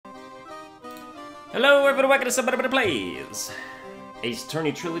Hello everybody, welcome to Somebody Plays! Ace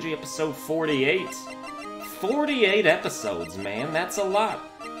Attorney Trilogy episode 48. 48 episodes, man, that's a lot.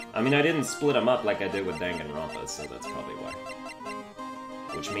 I mean, I didn't split them up like I did with Danganronpa, so that's probably why.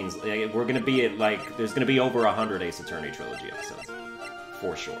 Which means we're gonna be at, like, there's gonna be over 100 Ace Attorney Trilogy episodes.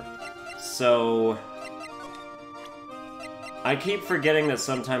 For sure. So... I keep forgetting that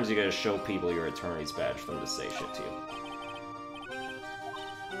sometimes you gotta show people your attorney's badge for them to say shit to you.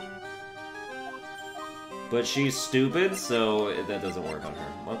 But she's stupid, so that doesn't work on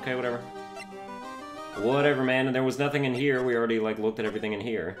her. Okay, whatever. Whatever, man, and there was nothing in here. We already, like, looked at everything in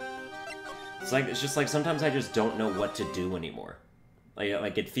here. It's just like, sometimes I just don't know what to do anymore.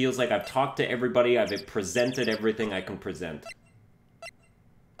 Like, it feels like I've talked to everybody, I've presented everything I can present.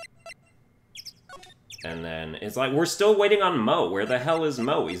 And then, it's like, we're still waiting on Mo. Where the hell is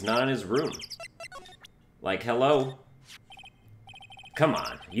Mo? He's not in his room. Like, hello? Come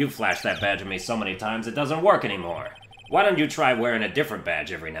on, you've flashed that badge at me so many times it doesn't work anymore. Why don't you try wearing a different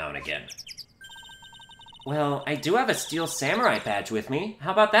badge every now and again? Well, I do have a Steel Samurai badge with me.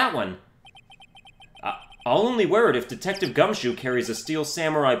 How about that one? I'll only wear it if Detective Gumshoe carries a Steel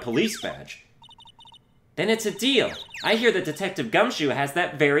Samurai police badge. Then it's a deal. I hear that Detective Gumshoe has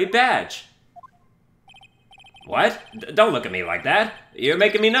that very badge. What? Don't look at me like that. You're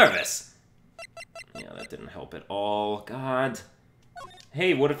making me nervous. Yeah, that didn't help at all. God.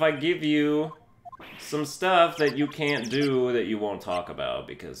 Hey, what if I give you some stuff that you can't do that you won't talk about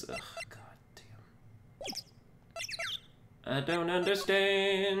because, ugh, god damn. I don't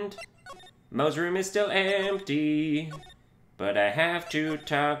understand. Mo's room is still empty, but I have to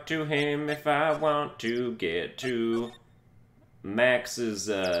talk to him if I want to get to Max's,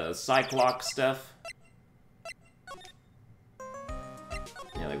 Cyclock stuff.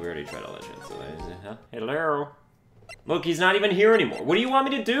 Yeah, like, we already tried all that shit, so huh? Hello? Look, he's not even here anymore. What do you want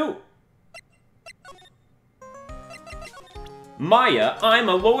me to do? Maya, I'm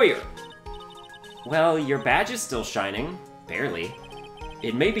a lawyer. Well, your badge is still shining. Barely.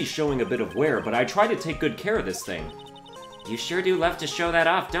 It may be showing a bit of wear, but I try to take good care of this thing. You sure do love to show that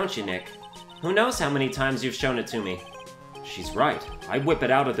off, don't you, Nick? Who knows how many times you've shown it to me? She's right. I whip it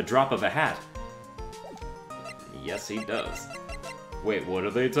out at the drop of a hat. Yes, he does. Wait, what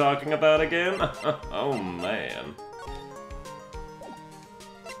are they talking about again? Oh, man.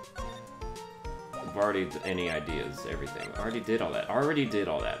 Already any ideas, everything. Already did all that. Already did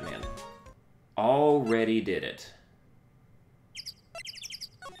all that, man. Already did it.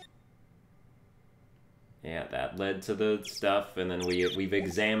 Yeah, that led to the stuff, and then we've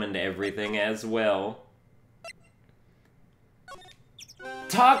examined everything as well.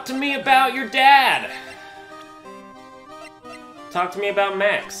 Talk to me about your dad! Talk to me about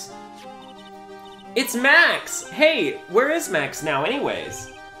Max. It's Max! Hey, where is Max now anyways?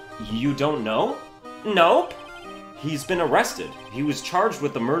 You don't know? Nope. He's been arrested. He was charged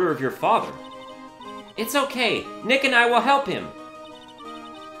with the murder of your father. It's okay. Nick and I will help him.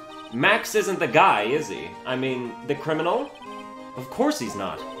 Max isn't the guy, is he? I mean, the criminal? Of course he's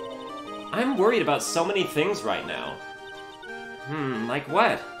not. I'm worried about so many things right now. Like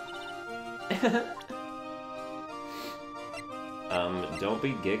what? Don't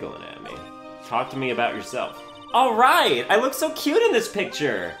be giggling at me. Talk to me about yourself. Alright! I look so cute in this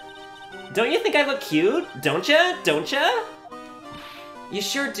picture! Don't you think I look cute? Don't ya? Don't ya? You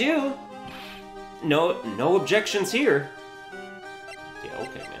sure do. No objections here. Yeah,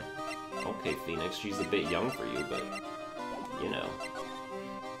 okay, man. Okay, Phoenix, she's a bit young for you, but, you know.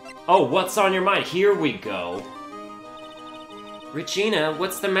 Oh, what's on your mind? Here we go. Regina,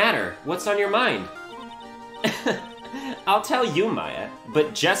 what's the matter? What's on your mind? I'll tell you, Maya,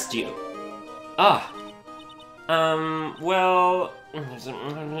 but just you. Well...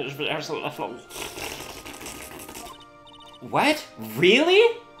 What?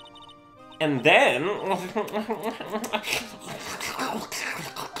 Really? And then...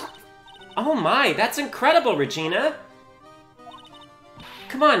 Oh my, that's incredible, Regina!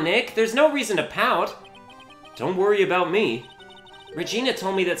 Come on, Nick, there's no reason to pout. Don't worry about me. Regina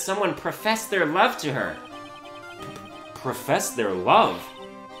told me that someone professed their love to her. Professed their love?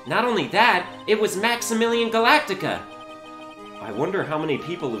 Not only that, it was Maximilian Galactica. I wonder how many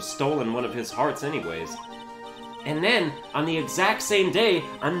people have stolen one of his hearts anyways. And then, on the exact same day,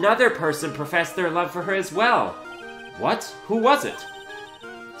 another person professed their love for her as well. What? Who was it?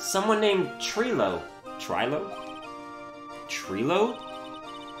 Someone named Trilo. Trilo? Trilo?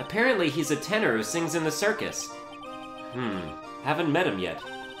 Apparently he's a tenor who sings in the circus. Haven't met him yet.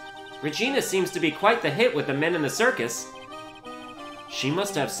 Regina seems to be quite the hit with the men in the circus. She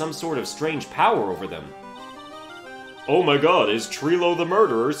must have some sort of strange power over them. Oh my god, is Trilo the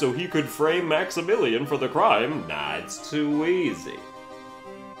murderer so he could frame Maximilian for the crime? Nah, it's too easy.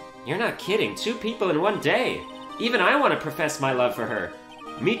 You're not kidding, 2 people in one day. Even I want to profess my love for her.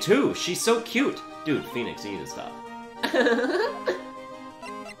 Me too, she's so cute. Dude, Phoenix, you need to stop.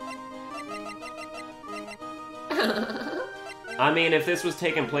 I mean, if this was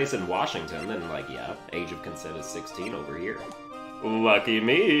taking place in Washington, then, like, yeah, age of consent is 16 over here. Lucky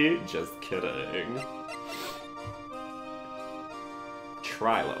me, just kidding.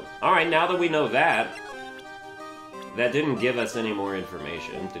 Trilo. Alright, now that we know that, that didn't give us any more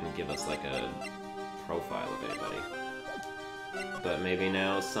information. Didn't give us, like, a profile of anybody. But maybe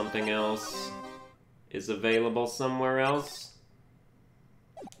now something else is available somewhere else?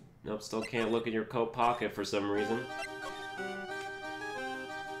 Nope, still can't look in your coat pocket for some reason.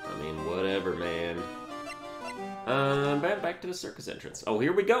 I mean, whatever, man. Back to the circus entrance. Oh,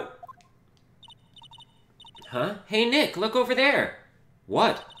 here we go! Huh? Hey, Nick, look over there!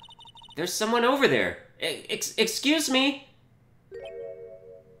 What? There's someone over there! Excuse me?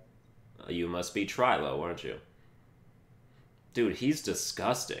 You must be Trilo, aren't you? Dude, he's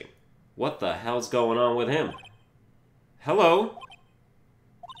disgusting. What the hell's going on with him? Hello?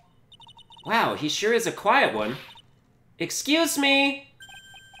 Wow, he sure is a quiet one. Excuse me?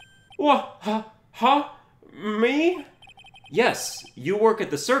 What? Huh? Me? Yes, you work at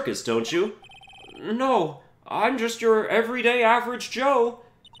the circus, don't you? No, I'm just your everyday average Joe.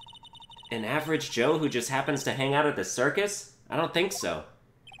 An average Joe who just happens to hang out at the circus? I don't think so.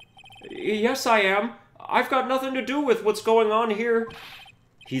 Yes, I am. I've got nothing to do with what's going on here.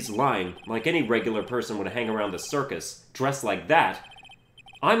 He's lying, like any regular person would hang around the circus, dressed like that.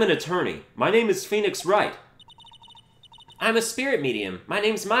 I'm an attorney. My name is Phoenix Wright. I'm a spirit medium. My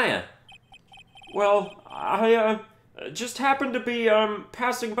name's Maya. Well, I, just happened to be,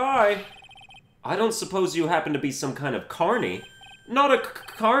 passing by. I don't suppose you happen to be some kind of carny? Not a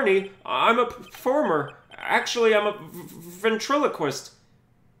carny. I'm a performer. Actually, I'm a ventriloquist.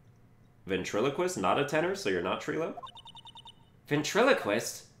 Ventriloquist? Not a tenor, so you're not Trilo?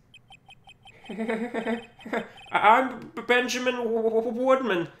 Ventriloquist? I'm Benjamin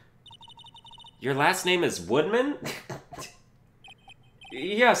Woodman. Your last name is Woodman?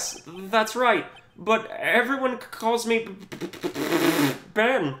 Yes, that's right. But everyone calls me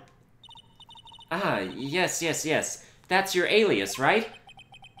Ben. Ah, yes. That's your alias, right?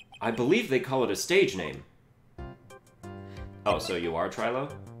 I believe they call it a stage name. Oh, so you are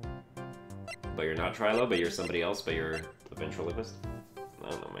Trilo? But you're not Trilo, but you're somebody else, but you're a ventriloquist? I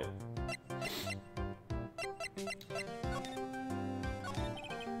don't know, man.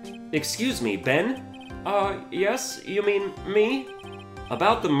 Excuse me, Ben? Yes? You mean me?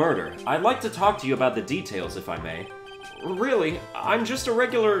 About the murder. I'd like to talk to you about the details, if I may. Really? I'm just a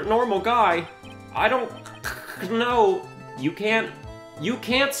regular, normal guy. I don't know. You can't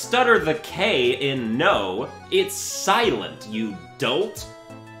stutter the K in no. It's silent, you dolt.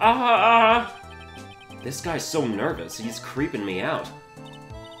 This guy's so nervous, he's creeping me out.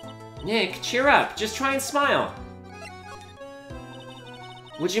 Nick, cheer up. Just try and smile.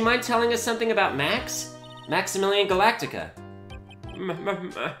 Would you mind telling us something about Max? Maximilian Galactica.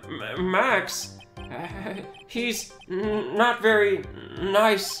 Max? He's not very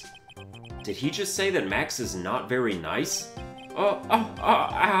nice. Did he just say that Max is not very nice?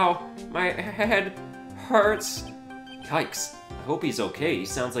 Ow. My head hurts. Yikes. I hope he's okay. He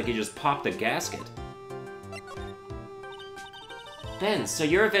sounds like he just popped a gasket. Ben, so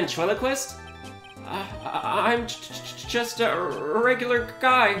you're a ventriloquist? I'm just a regular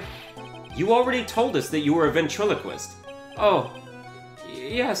guy. You already told us that you were a ventriloquist. Oh,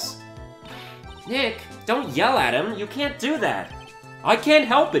 yes. Nick, don't yell at him. You can't do that. I can't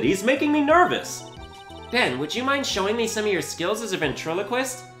help it. He's making me nervous. Ben, would you mind showing me some of your skills as a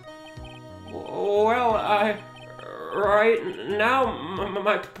ventriloquist? Well, right now,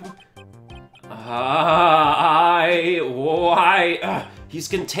 he's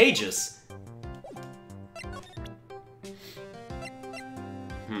contagious.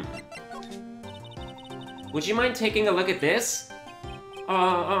 Would you mind taking a look at this?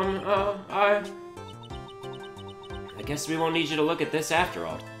 I guess we won't need you to look at this after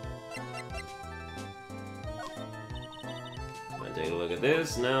all. Mind taking a look at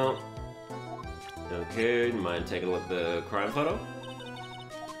this? No. Okay, mind taking a look at the crime photo?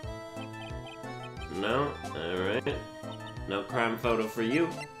 No? Alright. No crime photo for you.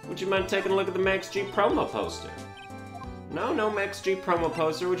 Would you mind taking a look at the Max G promo poster? No Max G promo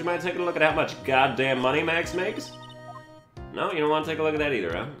poster. Would you mind taking a look at how much goddamn money Max makes? No, you don't want to take a look at that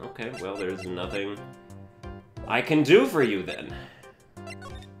either, huh? Okay, well, there's nothing I can do for you then.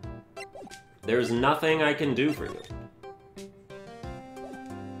 There's nothing I can do for you.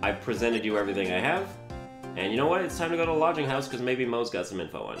 I've presented you everything I have. And you know what? It's time to go to the lodging house, because maybe Mo's got some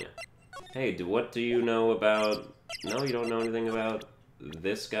info on you. Hey, what do you know about... No, you don't know anything about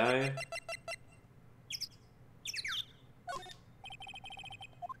this guy?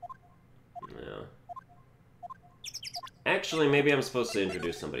 No. Actually, maybe I'm supposed to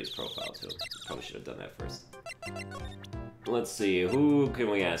introduce somebody's profile to him. Probably should have done that first. Let's see, who can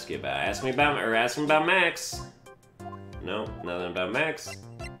we ask you about? Ask me about Max. No, nothing about Max.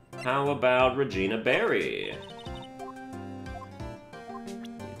 How about Regina Berry?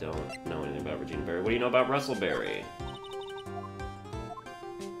 You don't know anything about Regina Berry. What do you know about Russell Berry?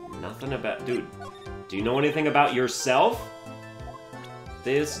 Nothing about... Dude, do you know anything about yourself?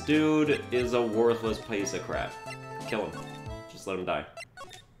 This dude is a worthless piece of crap. Kill him. Just let him die.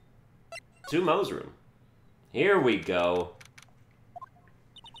 To Mo's room. Here we go.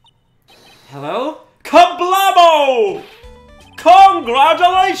 Hello? Kablamo!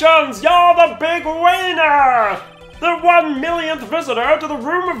 Congratulations! You're the big winner! The 1 millionth visitor to the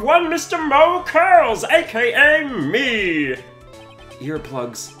room of one Mr. Mo Curls, aka me!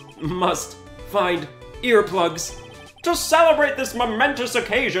 Earplugs. Must find earplugs. To celebrate this momentous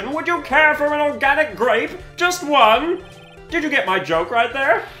occasion, would you care for an organic grape? Just one? Did you get my joke right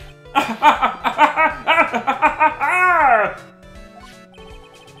there?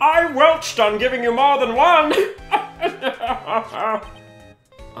 I welched on giving you more than one!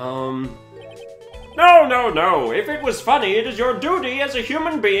 No. If it was funny, it is your duty as a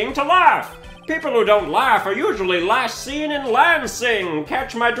human being to laugh. People who don't laugh are usually last seen in Lansing.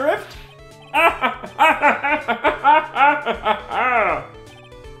 Catch my drift?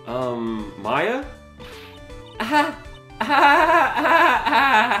 Maya?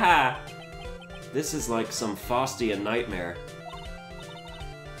 This is like some Faustian nightmare.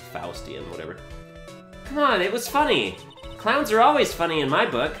 Faustian, whatever. Come on, it was funny. Clowns are always funny in my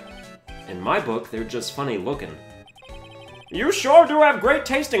book. In my book, they're just funny looking. You sure do have great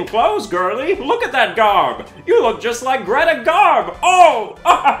taste in clothes, girlie. Look at that garb. You look just like Greta Garb. Oh!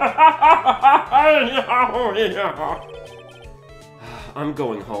 I'm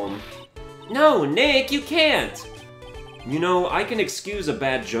going home. No, Nick, you can't. You know, I can excuse a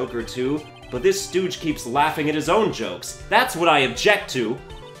bad joke or two, but this stooge keeps laughing at his own jokes. That's what I object to.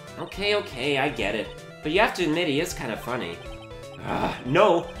 Okay, I get it. But you have to admit he is kind of funny.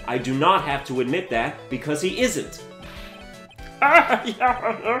 No, I do not have to admit that, because he isn't.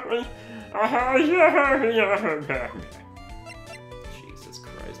 Jesus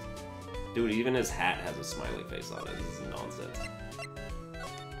Christ. Dude, even his hat has a smiley face on it. This is nonsense.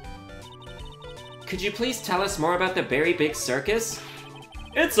 Could you please tell us more about the Berry Big Circus?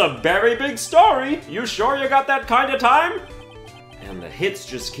 It's a very big story! You sure you got that kind of time? And the hits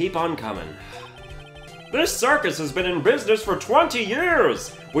just keep on coming. This circus has been in business for 20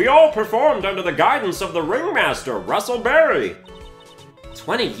 years! We all performed under the guidance of the ringmaster, Russell Berry.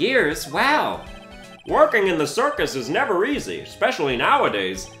 20 years? Wow! Working in the circus is never easy, especially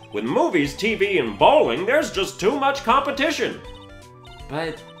nowadays. With movies, TV, and bowling, there's just too much competition.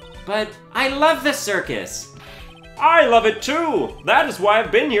 But I love the circus! I love it too! That is why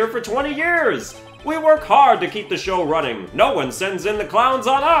I've been here for 20 years! We work hard to keep the show running. No one sends in the clowns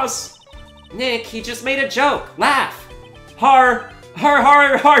on us! Nick, he just made a joke. Laugh! Har! Har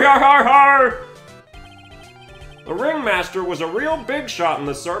har har har har har! The ringmaster was a real big shot in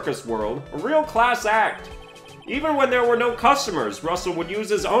the circus world, a real class act. Even when there were no customers, Russell would use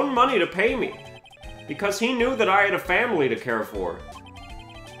his own money to pay me, because he knew that I had a family to care for.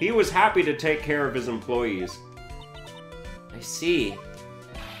 He was happy to take care of his employees. I see.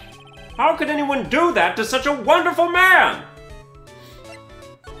 How could anyone do that to such a wonderful man?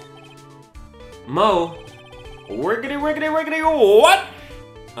 Mo. Wiggity wiggity wiggity what?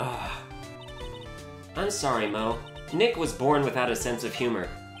 I'm sorry, Mo. Nick was born without a sense of humor.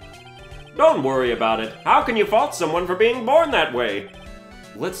 Don't worry about it. How can you fault someone for being born that way?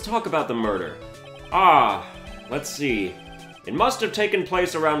 Let's talk about the murder. Let's see. It must have taken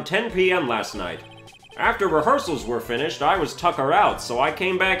place around 10 p.m. last night. After rehearsals were finished, I was tucker out, so I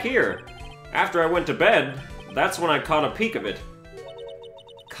came back here. After I went to bed, that's when I caught a peek of it.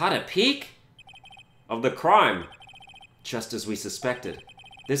 Caught a peek? Of the crime. Just as we suspected.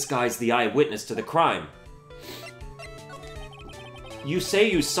 This guy's the eyewitness to the crime. You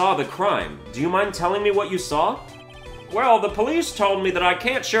say you saw the crime. Do you mind telling me what you saw? Well, the police told me that I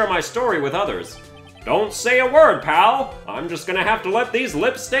can't share my story with others. Don't say a word, pal. I'm just gonna have to let these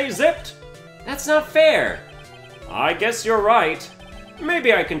lips stay zipped. That's not fair. I guess you're right.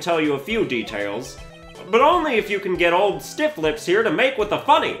 Maybe I can tell you a few details. But only if you can get old Stiff Lips here to make with the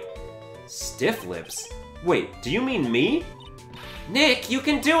funny. Stiff Lips? Wait, do you mean me? Nick, you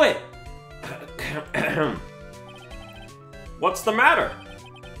can do it! What's the matter?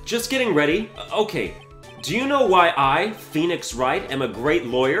 Just getting ready. Okay, do you know why I, Phoenix Wright, am a great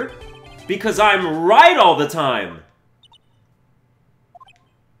lawyer? Because I'm right all the time!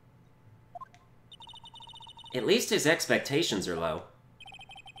 At least his expectations are low.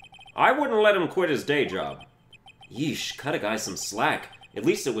 I wouldn't let him quit his day job. Yeesh, cut a guy some slack. At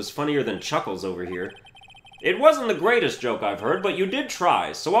least it was funnier than Chuckles over here. It wasn't the greatest joke I've heard, but you did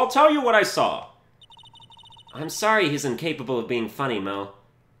try, so I'll tell you what I saw. I'm sorry he's incapable of being funny, Mo.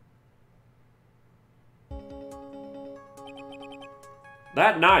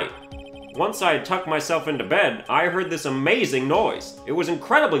 That night, once I had tucked myself into bed, I heard this amazing noise. It was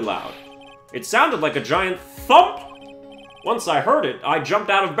incredibly loud. It sounded like a giant thump! Once I heard it, I jumped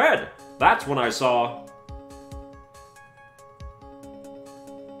out of bed. That's when I saw...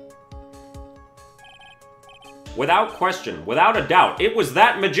 Without question, without a doubt, it was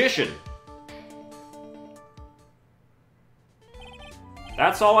that magician!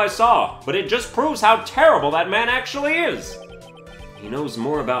 That's all I saw, but it just proves how terrible that man actually is! He knows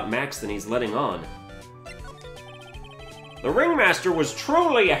more about Max than he's letting on. The ringmaster was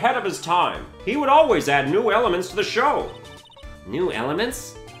truly ahead of his time. He would always add new elements to the show. New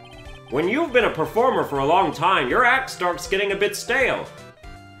elements? When you've been a performer for a long time, your act starts getting a bit stale.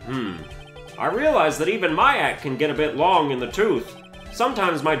 I realize that even my act can get a bit long in the tooth.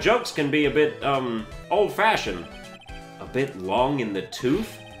 Sometimes my jokes can be a bit, old-fashioned. A bit long in the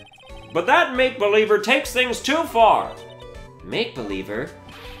tooth? But that make-believer takes things too far. Make-believer?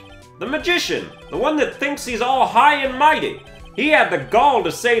 The magician, the one that thinks he's all high and mighty. He had the gall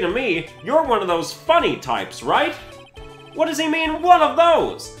to say to me, "You're one of those funny types, right?" What does he mean, one of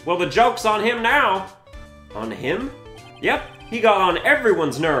those? Well, the joke's on him now. On him? Yep, he got on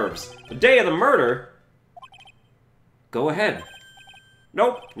everyone's nerves. The day of the murder... Go ahead.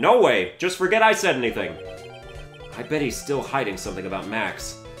 Nope, no way. Just forget I said anything. I bet he's still hiding something about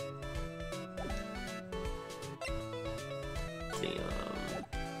Max.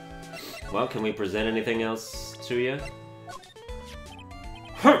 Well, can we present anything else to you?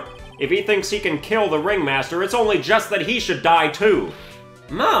 If he thinks he can kill the ringmaster, it's only just that he should die too.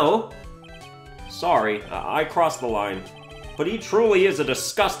 Mo? Sorry, I crossed the line. But he truly is a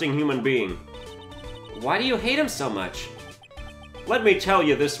disgusting human being. Why do you hate him so much? Let me tell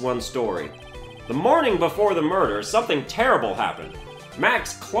you this one story. The morning before the murder, something terrible happened.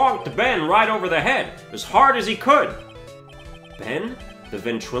 Max clonked Ben right over the head, as hard as he could. Ben? The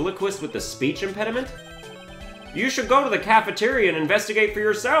ventriloquist with the speech impediment? You should go to the cafeteria and investigate for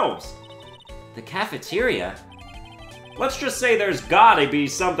yourselves. The cafeteria? Let's just say there's gotta be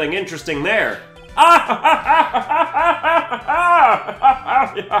something interesting there.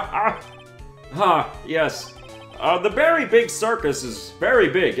 Yes. The very big circus is very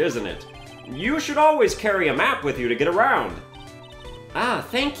big, isn't it? You should always carry a map with you to get around. Ah,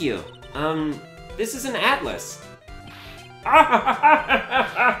 thank you. This is an atlas.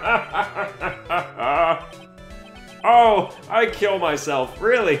 Oh, I kill myself.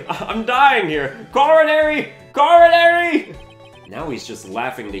 Really, I'm dying here. Coronary! Coronary! Now he's just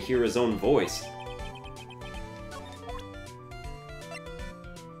laughing to hear his own voice.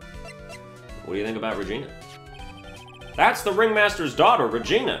 What do you think about Regina? That's the ringmaster's daughter,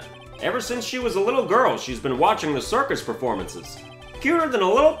 Regina. Ever since she was a little girl, she's been watching the circus performances. Cuter than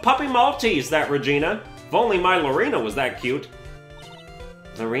a little puppy Maltese, that Regina. If only my Lorena was that cute.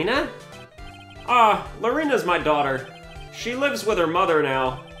 Lorena? Ah, Lorena's my daughter. She lives with her mother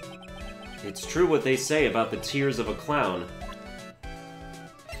now. It's true what they say about the tears of a clown.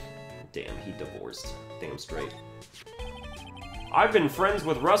 Damn, he divorced. Damn straight. I've been friends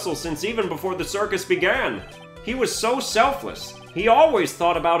with Russell since even before the circus began. He was so selfless. He always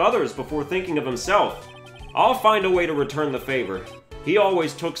thought about others before thinking of himself. I'll find a way to return the favor. He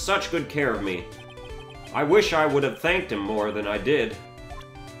always took such good care of me. I wish I would have thanked him more than I did.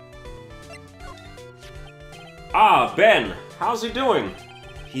 Ah, Ben. How's he doing?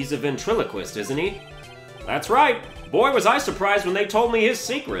 He's a ventriloquist, isn't he? That's right. Boy, was I surprised when they told me his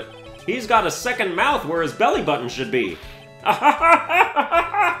secret. He's got a second mouth where his belly button should be.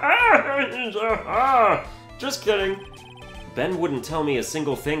 Just kidding. Ben wouldn't tell me a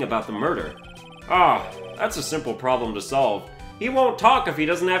single thing about the murder. Ah, that's a simple problem to solve. He won't talk if he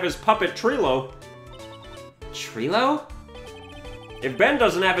doesn't have his puppet Trilo. Trilo? If Ben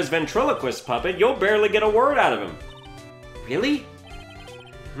doesn't have his ventriloquist puppet, you'll barely get a word out of him. Really?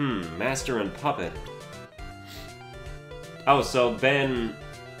 Master and puppet. Oh, so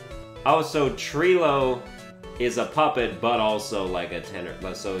Trilo is a puppet, but also like a tenor.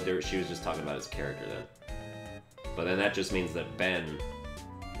 So she was just talking about his character then. But then that just means that Ben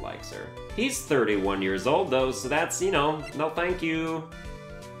likes her. He's 31 years old, though, so that's, you know, no thank you.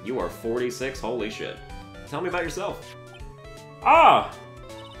 You are 46? Holy shit. Tell me about yourself. Ah!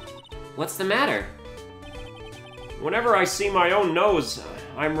 What's the matter? Whenever I see my own nose,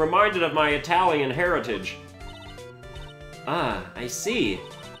 I'm reminded of my Italian heritage. Ah, I see.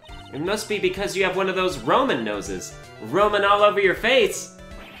 It must be because you have one of those Roman noses. Roman all over your face.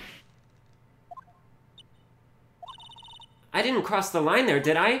 I didn't cross the line there,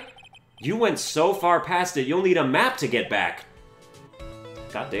 did I? You went so far past it, you'll need a map to get back.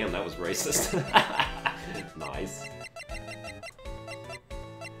 God damn, that was racist. Nice.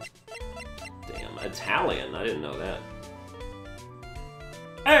 Damn, Italian. I didn't know that.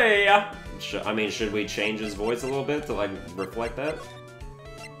 Hey! I mean, should we change his voice a little bit to, like, reflect that?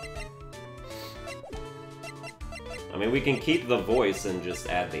 I mean, we can keep the voice and just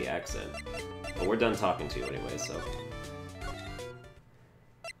add the accent. But we're done talking to you anyway, so...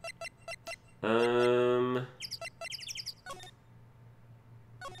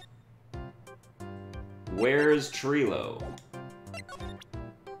 Where's Trilo?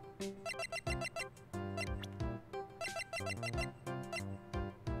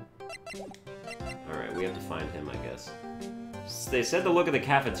 Alright, we have to find him, I guess. They said to look at the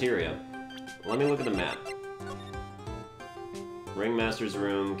cafeteria. Let me look at the map. Ringmaster's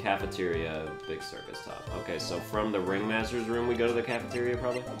room, cafeteria, big circus top. Okay, so from the Ringmaster's room we go to the cafeteria,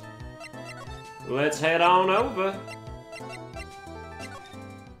 probably? Let's head on over.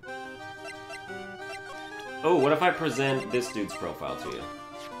 Oh, what if I present this dude's profile to you?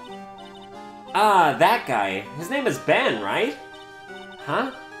 Ah, that guy. His name is Ben, right?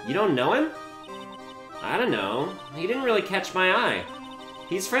 Huh? You don't know him? I don't know. He didn't really catch my eye.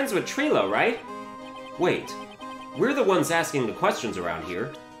 He's friends with Trilo, right? Wait, we're the ones asking the questions around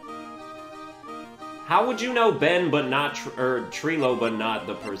here. How would you know Ben but not Trilo but not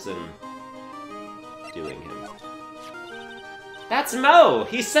the person doing him? That's Mo!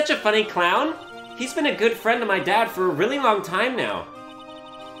 He's such a funny clown! He's been a good friend of my dad for a really long time now.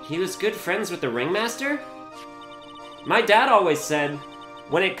 He was good friends with the Ringmaster? My dad always said,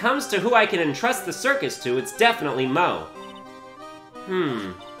 when it comes to who I can entrust the circus to, it's definitely Mo.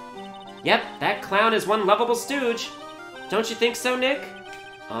 Yep, that clown is one lovable stooge. Don't you think so, Nick?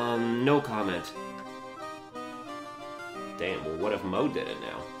 No comment. Damn, well what if Mo did it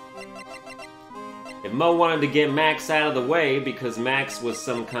now? If Mo wanted to get Max out of the way because Max was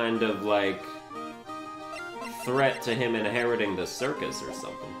some kind of, like, threat to him inheriting the circus or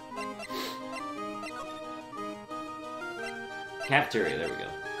something. Cafeteria, there we go.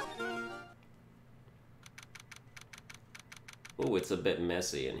 Oh, it's a bit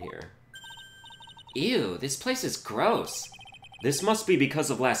messy in here. Ew, this place is gross. This must be because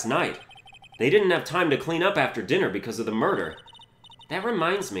of last night. They didn't have time to clean up after dinner because of the murder. That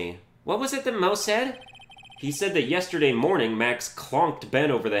reminds me. What was it that Mo said? He said that yesterday morning Max clonked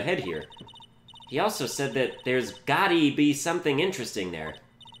Ben over the head here. He also said that there's gotta be something interesting there.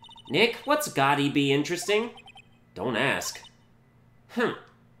 Nick, what's gotta be interesting? Don't ask. The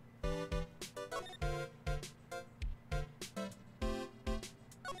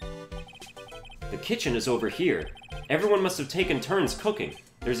kitchen is over here. Everyone must have taken turns cooking.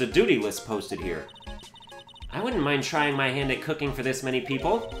 There's a duty list posted here. I wouldn't mind trying my hand at cooking for this many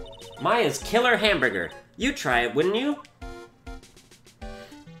people. Maya's killer hamburger. You'd try it, wouldn't you?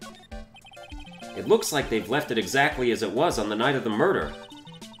 It looks like they've left it exactly as it was on the night of the murder.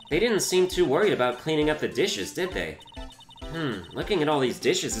 They didn't seem too worried about cleaning up the dishes, did they? Looking at all these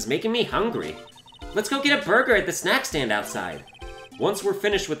dishes is making me hungry. Let's go get a burger at the snack stand outside. Once we're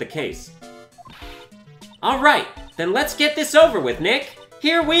finished with the case. Alright, then let's get this over with, Nick.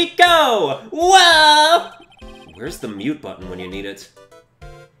 Here we go! Whoa! Where's the mute button when you need it?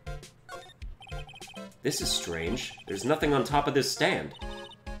 This is strange. There's nothing on top of this stand.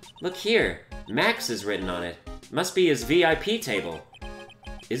 Look here. Max is written on it. Must be his VIP table.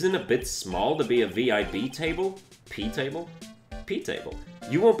 Isn't a bit small to be a VIP table? P table? P table.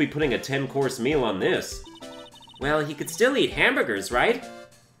 You won't be putting a 10-course meal on this. Well, he could still eat hamburgers, right?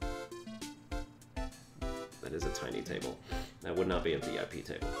 That is a tiny table. That would not be a VIP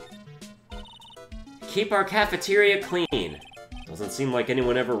table. Keep our cafeteria clean. Doesn't seem like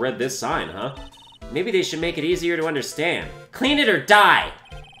anyone ever read this sign, huh? Maybe they should make it easier to understand. Clean it or die!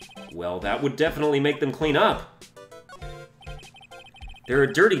 Well, that would definitely make them clean up. There are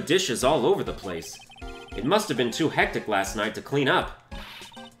dirty dishes all over the place. It must have been too hectic last night to clean up.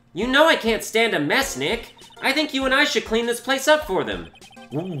 You know I can't stand a mess, Nick. I think you and I should clean this place up for them.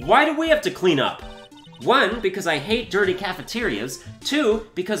 Why do we have to clean up? 1, because I hate dirty cafeterias. 2,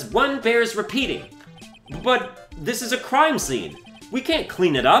 because 1 bears repeating. But This is a crime scene. We can't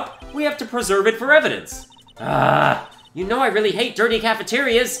clean it up. We have to preserve it for evidence. You know I really hate dirty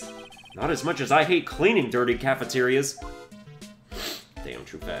cafeterias. Not as much as I hate cleaning dirty cafeterias. Damn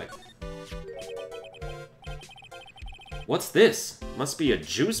true fact. What's this? Must be a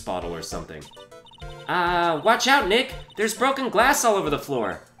juice bottle or something. Watch out, Nick. There's broken glass all over the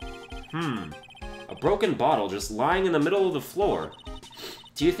floor. A broken bottle just lying in the middle of the floor.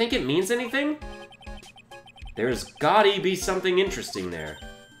 Do you think it means anything? There's gotta be something interesting there.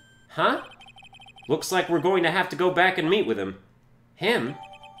 Huh? Looks like we're going to have to go back and meet with him. Him?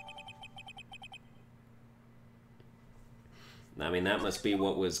 I mean, that must be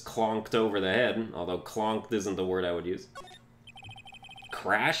what was clonked over the head, although clonked isn't the word I would use.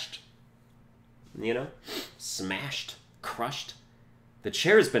 Crashed? You know? Smashed? Crushed? The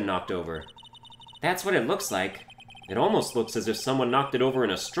chair's been knocked over. That's what it looks like. It almost looks as if someone knocked it over in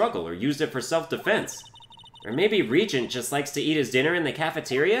a struggle or used it for self-defense. Or maybe Regent just likes to eat his dinner in the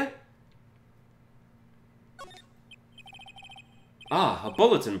cafeteria? Ah, a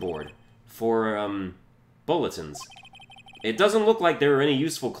bulletin board. For, bulletins. It doesn't look like there are any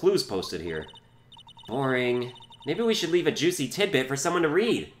useful clues posted here. Boring. Maybe we should leave a juicy tidbit for someone to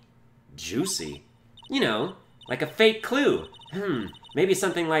read. Juicy? You know, like a fake clue. Maybe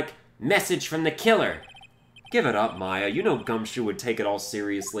something like, message from the killer. Give it up, Maya. You know Gumshoe would take it all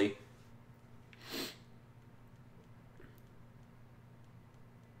seriously.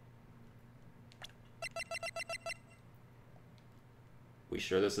 We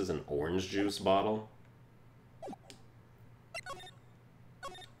sure this is an orange juice bottle?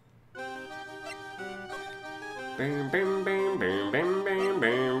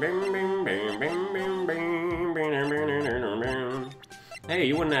 Hey,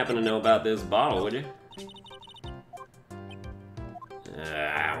 you wouldn't happen to know about this bottle, would you?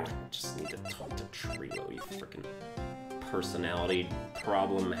 Just need to talk to Trilo, you frickin' personality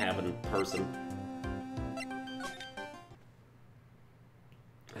problem-having person.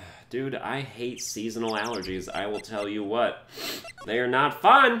 Dude, I hate seasonal allergies, I will tell you what. They are not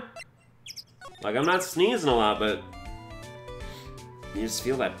fun! Like, I'm not sneezing a lot, but you just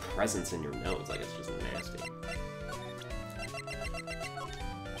feel that presence in your nose, like it's just nasty.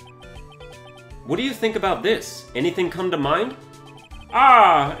 What do you think about this? Anything come to mind?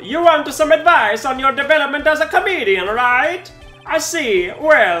 Ah, you want some advice on your development as a comedian, right? I see.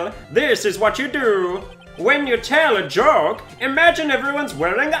 Well, this is what you do. When you tell a joke, imagine everyone's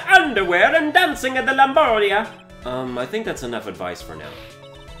wearing underwear and dancing at the Lamborghini. I think that's enough advice for now.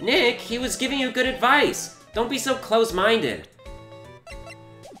 Nick, he was giving you good advice. Don't be so close-minded.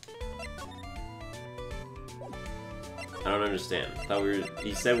 I don't understand. I thought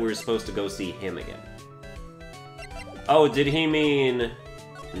he said we were supposed to go see him again. Oh, did he mean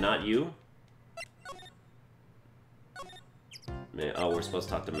not you? Oh, we're supposed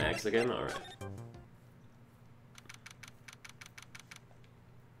to talk to Max again? Alright.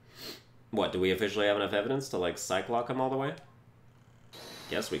 What, do we officially have enough evidence to, like, psych-lock him all the way?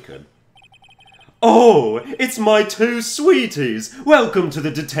 Guess we could. Oh, it's my two sweeties! Welcome to the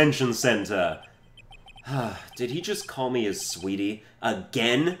detention center! Did he just call me his sweetie?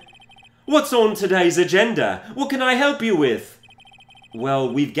 Again? What's on today's agenda? What can I help you with?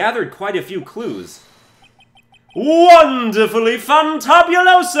 Well, we've gathered quite a few clues. Wonderfully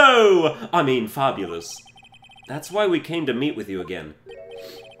fantabuloso! I mean, fabulous. That's why we came to meet with you again.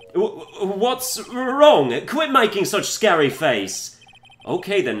 What's wrong? Quit making such scary face.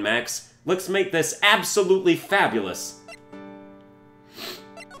 Okay then, Max. Let's make this absolutely fabulous.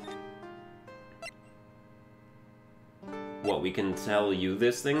 What, we can tell you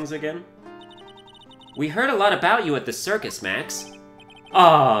these things again? We heard a lot about you at the circus, Max.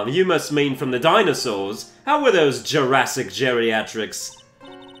 Ah, you must mean from the dinosaurs. How were those Jurassic geriatrics?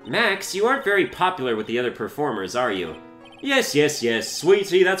 Max, you aren't very popular with the other performers, are you? Yes, yes, yes,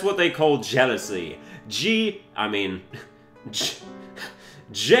 sweetie, that's what they call jealousy. Jealousy.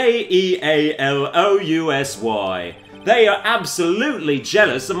 They are absolutely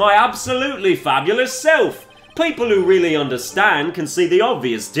jealous of my absolutely fabulous self. People who really understand can see the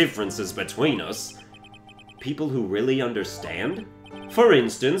obvious differences between us. People who really understand? For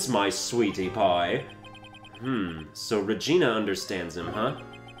instance, my sweetie pie. So Regina understands him, huh?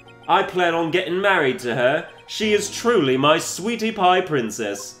 I plan on getting married to her. She is truly my sweetie pie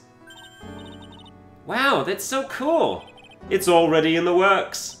princess. Wow, that's so cool. It's already in the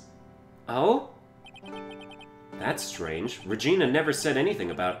works. Oh? That's strange. Regina never said anything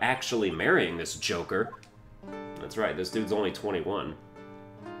about actually marrying this joker. That's right, this dude's only 21.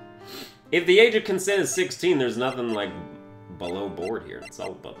 If the age of consent is 16, there's nothing, like, below board here. It's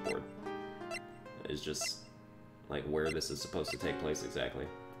all above board. It's just like, where this is supposed to take place exactly.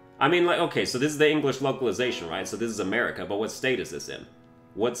 I mean, like, okay, so this is the English localization, right? So this is America, but what state is this in?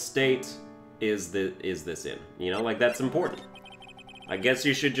 What state is this in? You know, like, that's important. I guess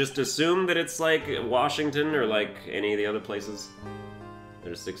you should just assume that it's, like, Washington or, like, any of the other places.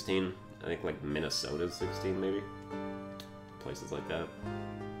 There's 16. I think, like, Minnesota's 16, maybe? Places like that.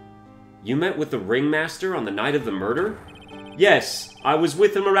 You met with the ringmaster on the night of the murder? Yes, I was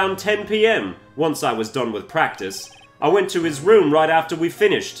with him around 10 p.m. once I was done with practice. I went to his room right after we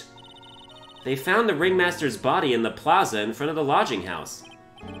finished. They found the ringmaster's body in the plaza in front of the lodging house.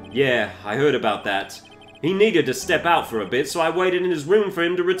 Yeah, I heard about that. He needed to step out for a bit, so I waited in his room for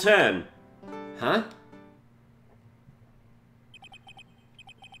him to return. Huh?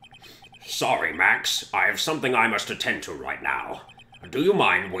 Sorry, Max. I have something I must attend to right now. Do you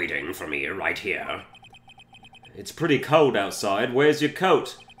mind waiting for me right here? It's pretty cold outside. Where's your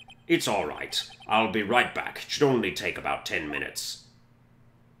coat? It's all right. I'll be right back. It should only take about 10 minutes.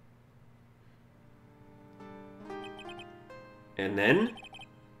 And then?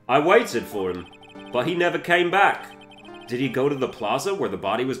 I waited for him, but he never came back. Did he go to the plaza where the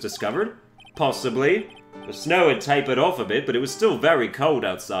body was discovered? Possibly. The snow had tapered off a bit, but it was still very cold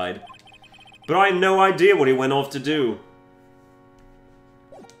outside. But I had no idea what he went off to do.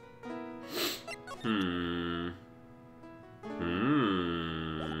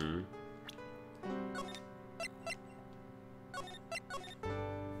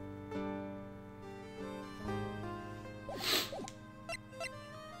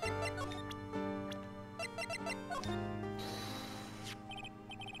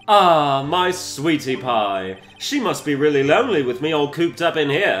 Ah, my sweetie pie. She must be really lonely with me all cooped up in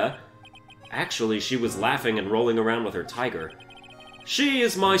here. Actually, she was laughing and rolling around with her tiger. She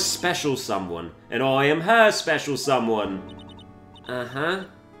is my special someone, and I am her special someone. Uh-huh.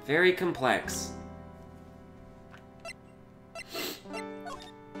 Very complex.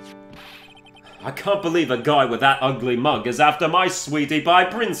 I can't believe a guy with that ugly mug is after my sweetie pie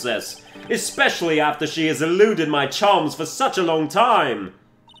princess, especially after she has eluded my charms for such a long time.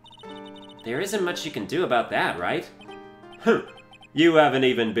 There isn't much you can do about that, right? Huh. You haven't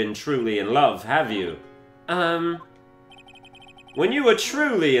even been truly in love, have you? When you were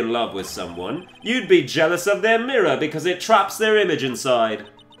truly in love with someone, you'd be jealous of their mirror because it traps their image inside.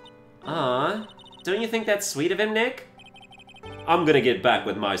 Ah, don't you think that's sweet of him, Nick? I'm gonna get back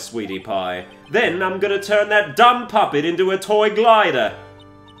with my sweetie pie. Then I'm gonna turn that dumb puppet into a toy glider.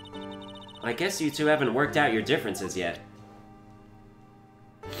 I guess you two haven't worked out your differences yet.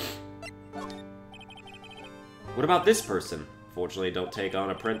 What about this person? Fortunately, don't take on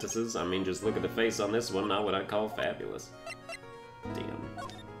apprentices. I mean, just look at the face on this one, not what I'd call fabulous. Damn.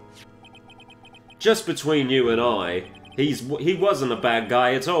 Just between you and I, he wasn't a bad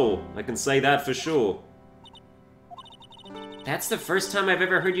guy at all. I can say that for sure. That's the first time I've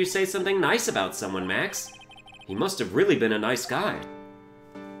ever heard you say something nice about someone, Max. He must have really been a nice guy.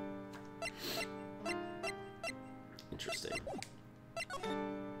 Interesting.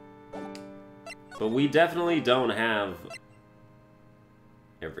 But we definitely don't have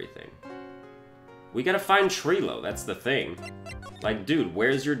everything. We gotta find Trilo, that's the thing. Like, dude,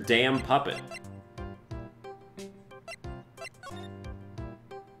 where's your damn puppet?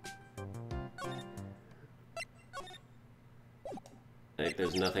 Like,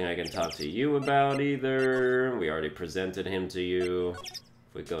 there's nothing I can talk to you about either. We already presented him to you.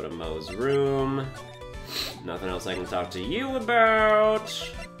 If we go to Mo's room, nothing else I can talk to you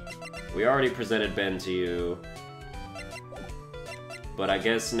about. We already presented Ben to you. But I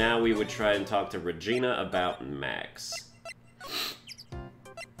guess now we would try and talk to Regina about Max.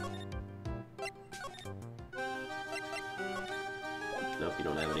 Nope, you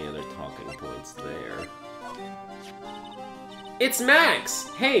don't have any other talking points there. It's Max!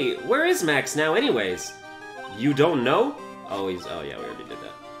 Hey, where is Max now anyways? You don't know? Oh, oh yeah, we already did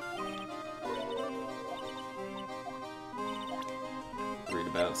that. Read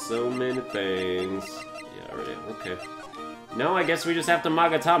about so many things. Yeah, already, okay. No, I guess we just have to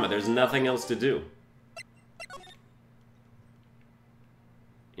Magatama. There's nothing else to do.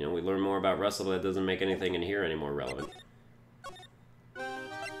 You know, we learn more about Russell, but that doesn't make anything in here any more relevant.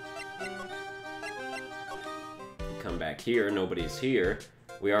 Come back here, nobody's here.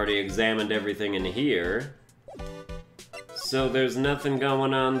 We already examined everything in here. So there's nothing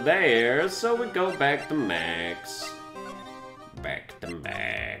going on there, so we go back to Max. Back to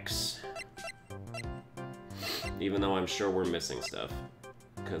Max. Even though I'm sure we're missing stuff.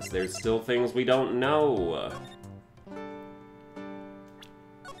 Because there's still things we don't know.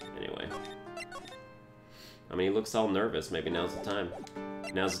 Anyway. I mean, he looks all nervous. Maybe now's the time.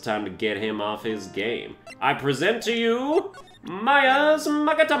 Now's the time to get him off his game. I present to you, Maya's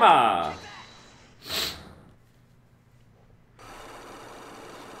Magatama!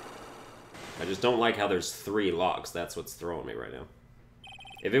 I just don't like how there's 3 locks. That's what's throwing me right now.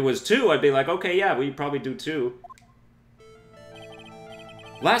 If it was 2, I'd be like, okay, yeah, we'd probably do 2.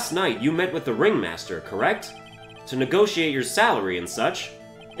 Last night, you met with the ringmaster, correct? To negotiate your salary and such.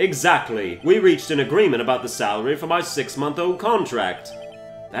 Exactly. We reached an agreement about the salary for my 6-month-old contract.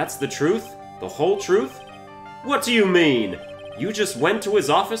 That's the truth? The whole truth? What do you mean? You just went to his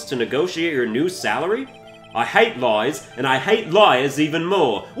office to negotiate your new salary? I hate lies, and I hate liars even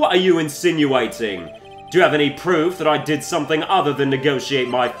more. What are you insinuating? Do you have any proof that I did something other than negotiate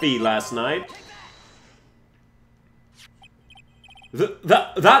my fee last night?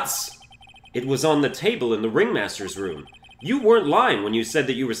 That's... It was on the table in the ringmaster's room. You weren't lying when you said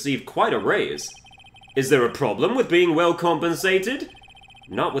that you received quite a raise. Is there a problem with being well compensated?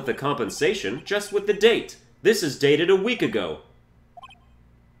 Not with the compensation, just with the date. This is dated a week ago.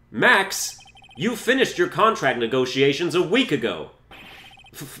 Max, you finished your contract negotiations a week ago.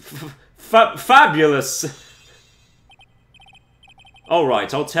 Fabulous!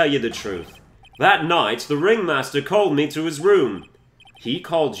 Alright, I'll tell you the truth. That night, the ringmaster called me to his room. He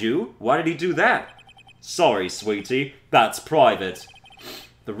called you? Why did he do that? Sorry, sweetie. That's private.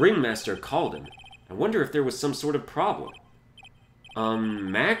 The ringmaster called him. I wonder if there was some sort of problem.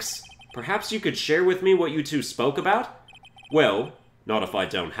 Max? Perhaps you could share with me what you two spoke about? Well, not if I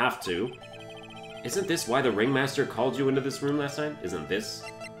don't have to. Isn't this why the ringmaster called you into this room last night? Isn't this?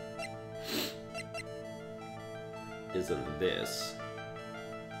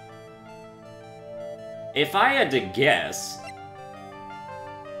 If I had to guess,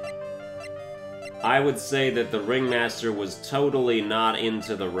 I would say that the ringmaster was totally not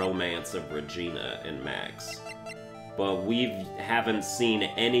into the romance of Regina and Max. But we haven't seen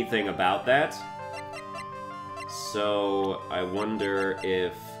anything about that. So I wonder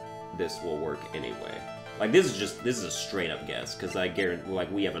if this will work anyway. Like, this is a straight up guess, because I guarantee,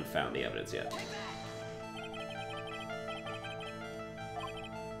 like, we haven't found the evidence yet.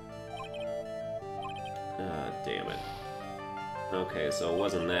 Ah, damn it. Okay, so it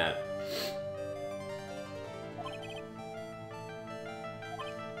wasn't that.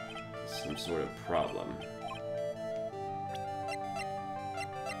 Some sort of problem.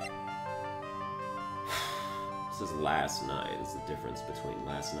 This is last night, is the difference between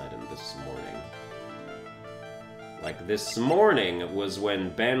last night and this morning. Like, this morning was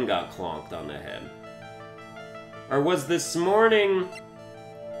when Ben got clonked on the head. Or was this morning...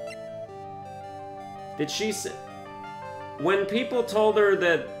 Did she say... When people told her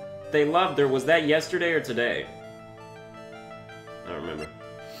that they loved her, was that yesterday or today? I don't remember.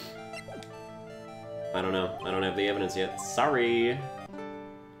 I don't know. I don't have the evidence yet. Sorry.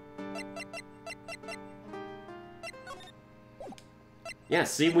 Yeah,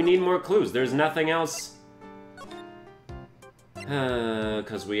 see, we need more clues. There's nothing else.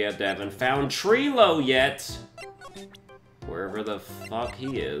 Because we haven't found Trilo yet. Wherever the fuck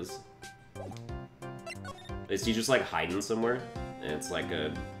he is. Is he just, like, hiding somewhere? And it's like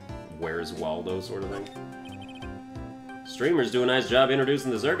a Where's Waldo sort of thing? Streamers do a nice job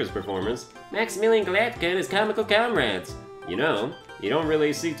introducing the circus performers. Maximilian Galactica and his comical comrades. You know, you don't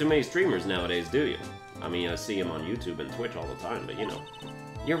really see too many streamers nowadays, do you? I mean, I see him on YouTube and Twitch all the time, but you know.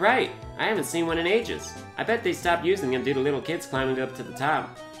 You're right. I haven't seen one in ages. I bet they stopped using them due to little kids climbing up to the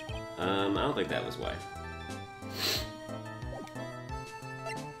top. I don't think that was why.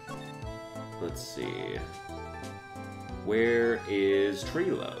 Let's see. Where is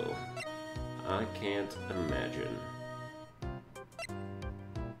Trilo? I can't imagine.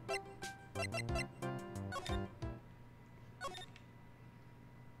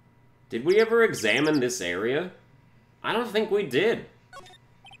 Did we ever examine this area? I don't think we did.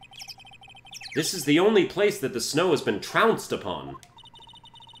 This is the only place that the snow has been trounced upon.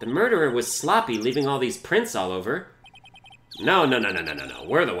 The murderer was sloppy, leaving all these prints all over. No.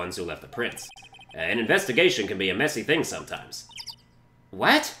 We're the ones who left the prints. An investigation can be a messy thing sometimes.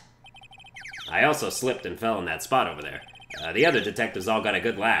 What? I also slipped and fell in that spot over there. The other detectives all got a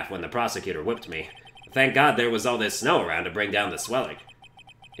good laugh when the prosecutor whipped me. Thank God there was all this snow around to bring down the swelling.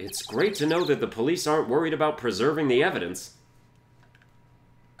 It's great to know that the police aren't worried about preserving the evidence.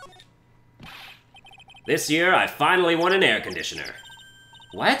 This year, I finally won an air conditioner.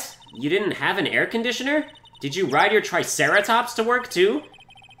 What? You didn't have an air conditioner? Did you ride your Triceratops to work, too?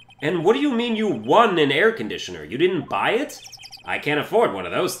 And what do you mean you won an air conditioner? You didn't buy it? I can't afford one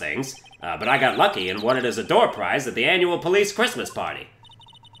of those things, but I got lucky and won it as a door prize at the annual police Christmas party.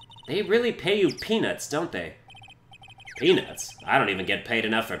 They really pay you peanuts, don't they? Peanuts? I don't even get paid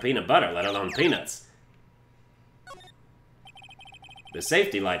enough for peanut butter, let alone peanuts. The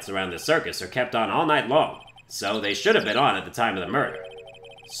safety lights around the circus are kept on all night long, so they should have been on at the time of the murder.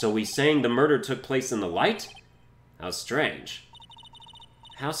 So he's saying the murder took place in the light? How strange.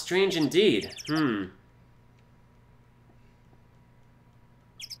 How strange indeed.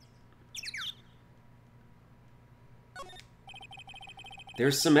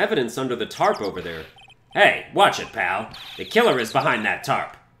 There's some evidence under the tarp over there. Hey, watch it, pal. The killer is behind that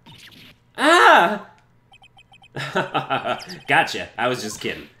tarp. Ah! Gotcha. I was just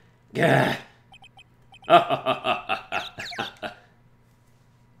kidding. Gah.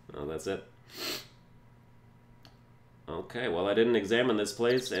 Oh, that's it. Okay, well, I didn't examine this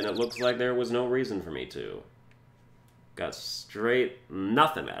place, and it looks like there was no reason for me to. Got straight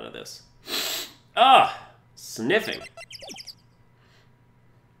nothing out of this. Ugh! Sniffing.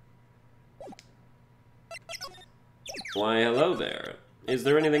 Why, hello there. Is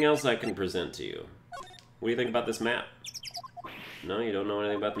there anything else I can present to you? What do you think about this map? No, you don't know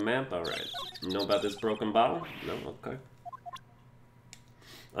anything about the map? Alright. You know about this broken bottle? No? Okay.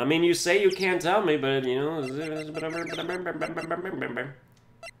 I mean, you say you can't tell me, but, you know...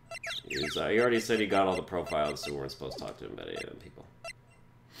 He already said he got all the profiles, so we weren't supposed to talk to him about any of them people.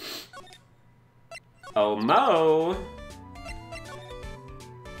 Oh, Mo!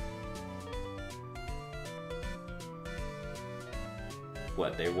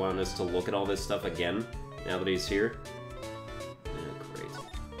 What, they want us to look at all this stuff again, now that he's here? Great.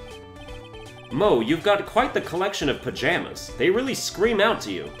 Mo, you've got quite the collection of pajamas. They really scream out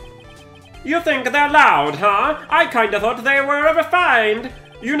to you. You think they're loud, huh? I kinda thought they were refined.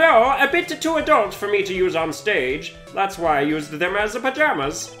 You know, a bit too adult for me to use on stage. That's why I used them as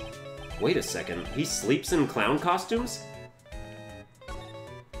pajamas. Wait a second, he sleeps in clown costumes?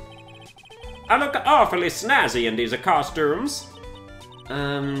 I look awfully snazzy in these costumes.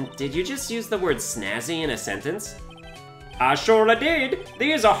 Did you just use the word snazzy in a sentence? I surely did.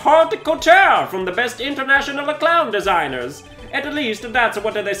 These are haute couture from the best international clown designers. At least that's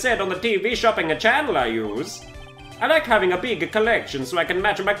what they said on the TV shopping channel I use. I like having a big collection so I can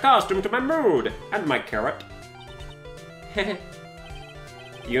match my costume to my mood and my carrot.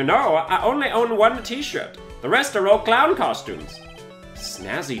 You know, I only own one t-shirt. The rest are all clown costumes.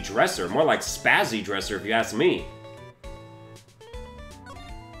 Snazzy dresser, more like spazzy dresser if you ask me.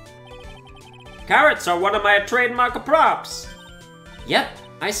 Carrots are one of my trademark props. Yep,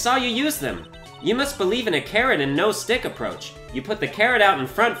 I saw you use them. You must believe in a carrot and no stick approach. You put the carrot out in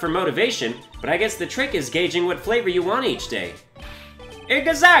front for motivation, but I guess the trick is gauging what flavor you want each day.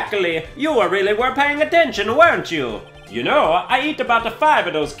 Exactly! You really were paying attention, weren't you? You know, I eat about 5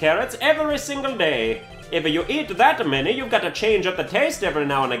 of those carrots every single day. If you eat that many, you've got to change up the taste every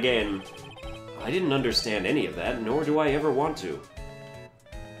now and again. I didn't understand any of that, nor do I ever want to.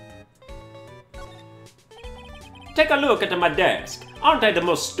 Take a look at my desk. Aren't I the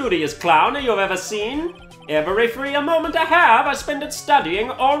most studious clown you've ever seen? Every free moment I have, I spend it studying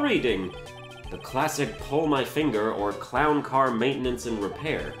or reading. The classic Pull My Finger or Clown Car Maintenance and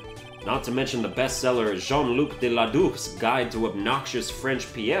Repair. Not to mention the bestseller Jean-Luc Deladoux's Guide to Obnoxious French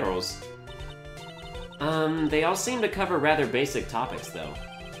Pierrots. They all seem to cover rather basic topics, though.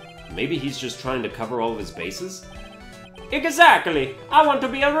 Maybe he's just trying to cover all of his bases? Exactly! I want to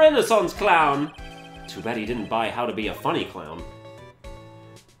be a Renaissance clown! Too bad he didn't buy How to Be a Funny Clown.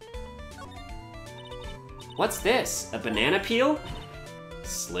 What's this? A banana peel?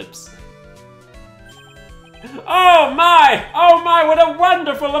 Slips. Oh my, what a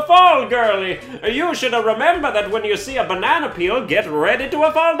wonderful fall, girlie! You should remember that when you see a banana peel, get ready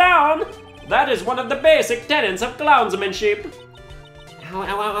to fall down! That is one of the basic tenets of clownsmanship. Ow,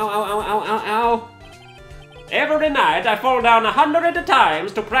 ow, ow, ow, ow, ow, ow, ow. Every night I fall down 100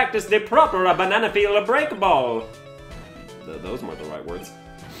 times to practice the proper banana peel break ball. Those weren't the right words.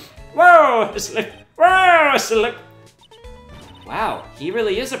 Whoa, slip! Whoa, slip! Wow, he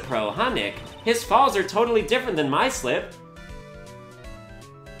really is a pro, huh, Nick? His falls are totally different than my slip.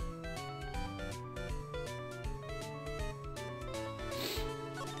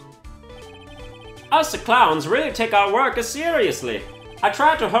 Us clowns really take our work seriously. I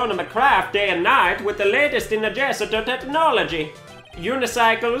try to hone my craft day and night with the latest in gesture technology.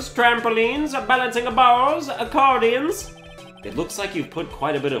 Unicycles, trampolines, balancing balls, accordions. It looks like you've put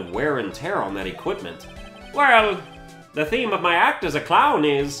quite a bit of wear and tear on that equipment. Well, the theme of my act as a clown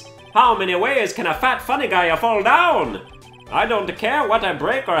is, how many ways can a fat funny guy fall down? I don't care what I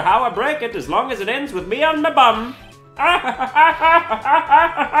break or how I break it as long as it ends with me on my bum.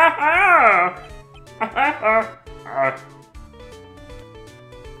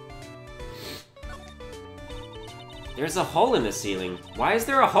 There's a hole in the ceiling. Why is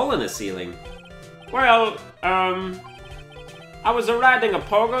there a hole in the ceiling? Well, I was riding a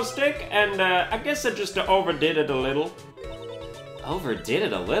pogo stick, and I guess I just overdid it a little. Overdid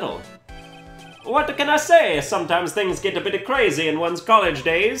it a little? What can I say? Sometimes things get a bit crazy in one's college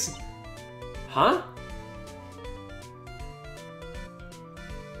days. Huh?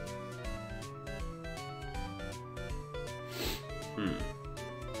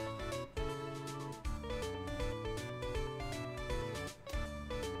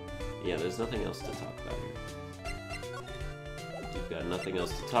 Yeah, there's nothing else to talk about here. You've got nothing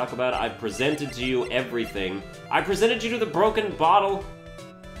else to talk about. I presented to you everything. I presented you to the broken bottle.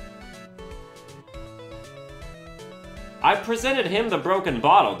 I presented him the broken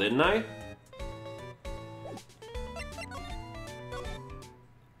bottle, didn't I?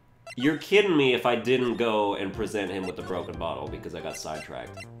 You're kidding me if I didn't go and present him with the broken bottle because I got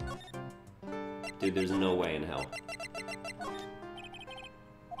sidetracked. Dude, there's no way in hell.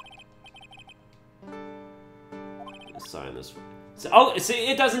 Sign this. Oh, see,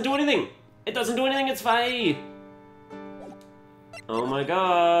 it doesn't do anything! It doesn't do anything, it's fine! Oh my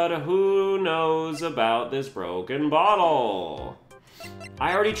god, who knows about this broken bottle?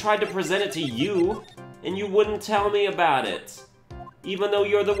 I already tried to present it to you, and you wouldn't tell me about it. Even though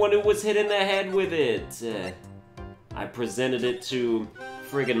you're the one who was hit in the head with it. I presented it to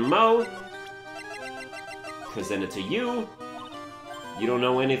friggin' Mo. Presented to you. You don't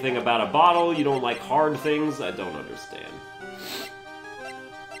know anything about a bottle, you don't like hard things, I don't understand.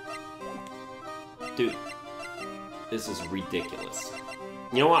 Dude, this is ridiculous.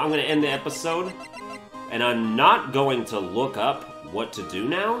 You know what, I'm gonna end the episode, and I'm not going to look up what to do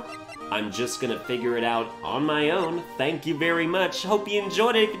now. I'm just gonna figure it out on my own. Thank you very much. Hope you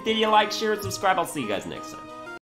enjoyed it. If you did, you like, share, and subscribe. I'll see you guys next time.